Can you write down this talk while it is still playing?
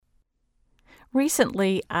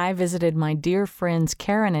Recently, I visited my dear friends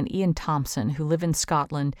Karen and Ian Thomson, who live in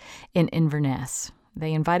Scotland, in Inverness.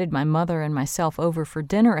 They invited my mother and myself over for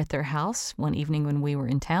dinner at their house one evening when we were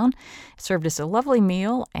in town, served us a lovely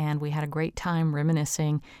meal, and we had a great time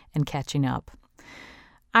reminiscing and catching up.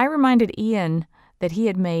 I reminded Ian that he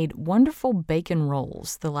had made wonderful bacon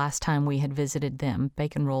rolls the last time we had visited them,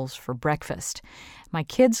 bacon rolls for breakfast. My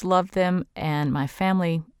kids loved them, and my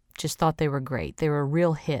family just thought they were great. They were a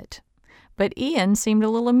real hit. But Ian seemed a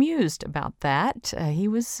little amused about that. He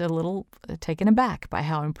was a little taken aback by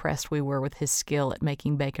how impressed we were with his skill at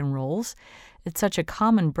making bacon rolls. It's such a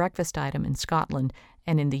common breakfast item in Scotland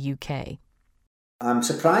and in the UK. I'm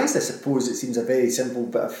surprised. I suppose it seems a very simple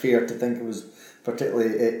bit of fare to think it was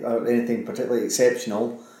particularly or anything particularly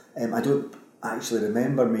exceptional. I don't actually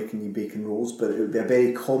remember making you bacon rolls, but it would be a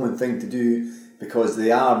very common thing to do because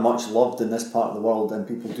they are much loved in this part of the world and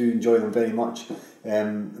people do enjoy them very much.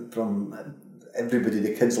 From everybody,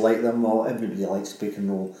 the kids like them, well, everybody likes bacon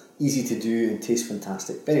roll. Easy to do and tastes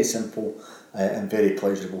fantastic. Very simple and very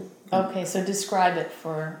pleasurable. Okay, so describe it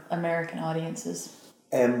for American audiences.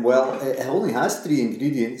 Well, it only has 3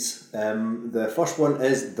 ingredients. The first one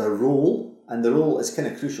is the roll, and the roll is kind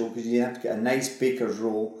of crucial because you have to get a nice baker's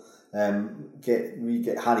roll. We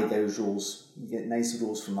get Harry Gow's rolls. You get nice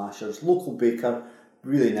rolls from Asher's. Local baker,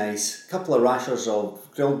 really nice. A couple of rashers of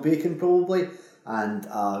grilled bacon probably, and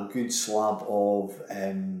a good slab of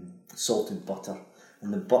salted butter.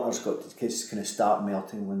 And the butter's got to just kind of start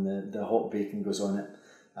melting when the hot bacon goes on it.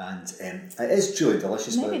 And it is truly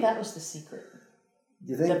delicious. Maybe that was the secret.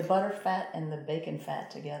 You think? The butter fat and the bacon fat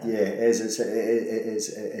together. Yeah, it is.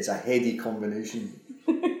 It's a heady combination.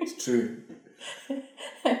 It's true.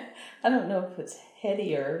 I don't know if it's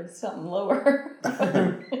heady or something lower.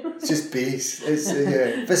 It's just base. It's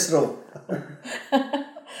visceral.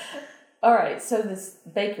 All right, so this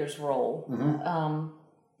baker's roll. Mm-hmm.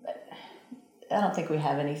 I don't think we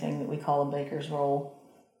have anything that we call a baker's roll.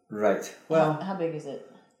 Right. Well, how big is it?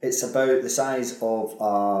 It's about the size of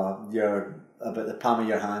about the palm of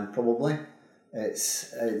your hand, probably.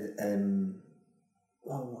 It's I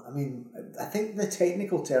think the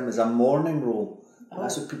technical term is a morning roll. Oh.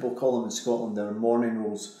 That's what people call them in Scotland. They're morning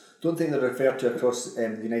rolls. Don't think they're referred to across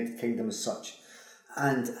the United Kingdom as such.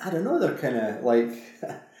 And I don't know, they're kind of like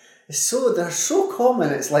they're so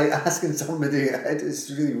common. It's like asking somebody. It's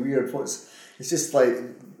really weird. It's just like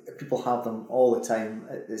people have them all the time.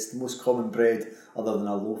 It's the most common bread, other than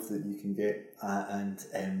a loaf that you can get, and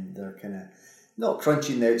they're kind of not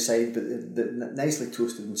crunchy on the outside, but they're nicely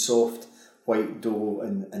toasted and soft, white dough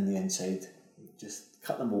in the inside. Just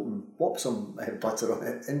cut them open, whop some butter on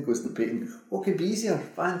it, in goes the bacon. What could be easier?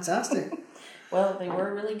 Fantastic. Well, they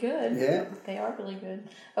were really good. Yeah. They are really good.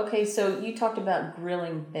 Okay, so you talked about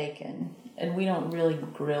grilling bacon, and we don't really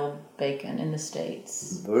grill bacon in the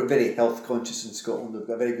States. We're very health conscious in Scotland. We've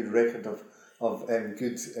got a very good record of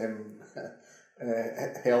good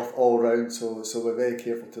health all round, so we're very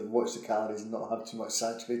careful to watch the calories and not have too much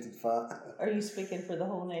saturated fat. Are you speaking for the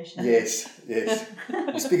whole nation? Yes.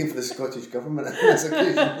 I'm speaking for the Scottish Government on this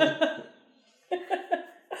occasion.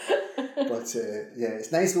 But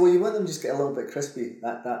it's nice. Well, you want them just get a little bit crispy.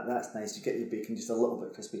 That's nice. You get your bacon just a little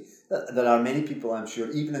bit crispy. There are many people, I'm sure,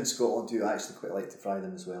 even in Scotland, who actually quite like to fry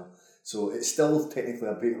them as well. So it's still technically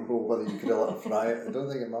a bacon roll, whether you grill it or fry it. I don't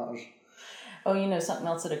think it matters. Oh, something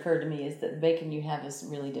else that occurred to me is that the bacon you have is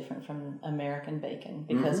really different from American bacon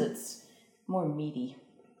because it's more meaty.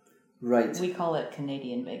 Right. We call it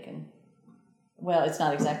Canadian bacon. Well, it's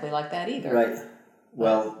not exactly like that either. Right.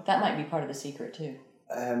 Well, but that might be part of the secret too.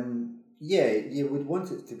 You would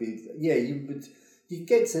want it to be. Yeah, you would. You can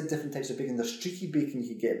get different types of bacon. There's streaky bacon you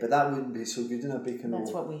could get, but that wouldn't be so good in a bacon roll.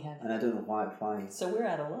 That's what we have. And I don't know why. So we're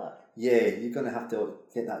out of luck. Yeah, you're going to have to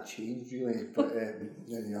get that changed, really. But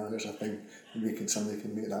there's a thing. Somebody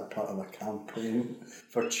can make that part of a campaign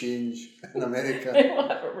for change in America. We'll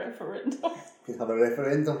have a referendum. You can have a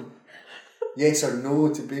referendum. Yes or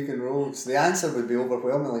no to bacon rolls. The answer would be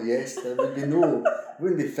overwhelmingly yes. There would be no. It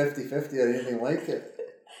wouldn't be 50-50 or anything like it.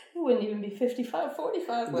 It wouldn't even be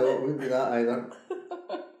 55-45, would No, it? it wouldn't be that either.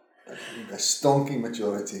 It would be a stonking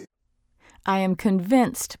majority. I am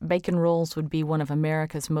convinced bacon rolls would be one of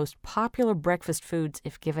America's most popular breakfast foods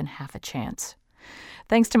if given half a chance.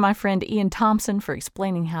 Thanks to my friend Ian Thomson for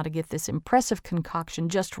explaining how to get this impressive concoction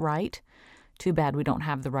just right. Too bad we don't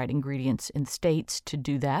have the right ingredients in the States to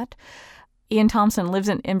do that. Ian Thomson lives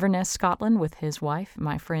in Inverness, Scotland, with his wife,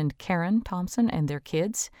 my friend Karen Thomson, and their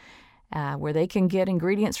kids, where they can get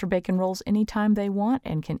ingredients for bacon rolls anytime they want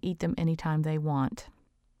and can eat them anytime they want.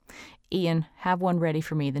 Ian, have one ready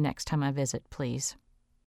for me the next time I visit, please.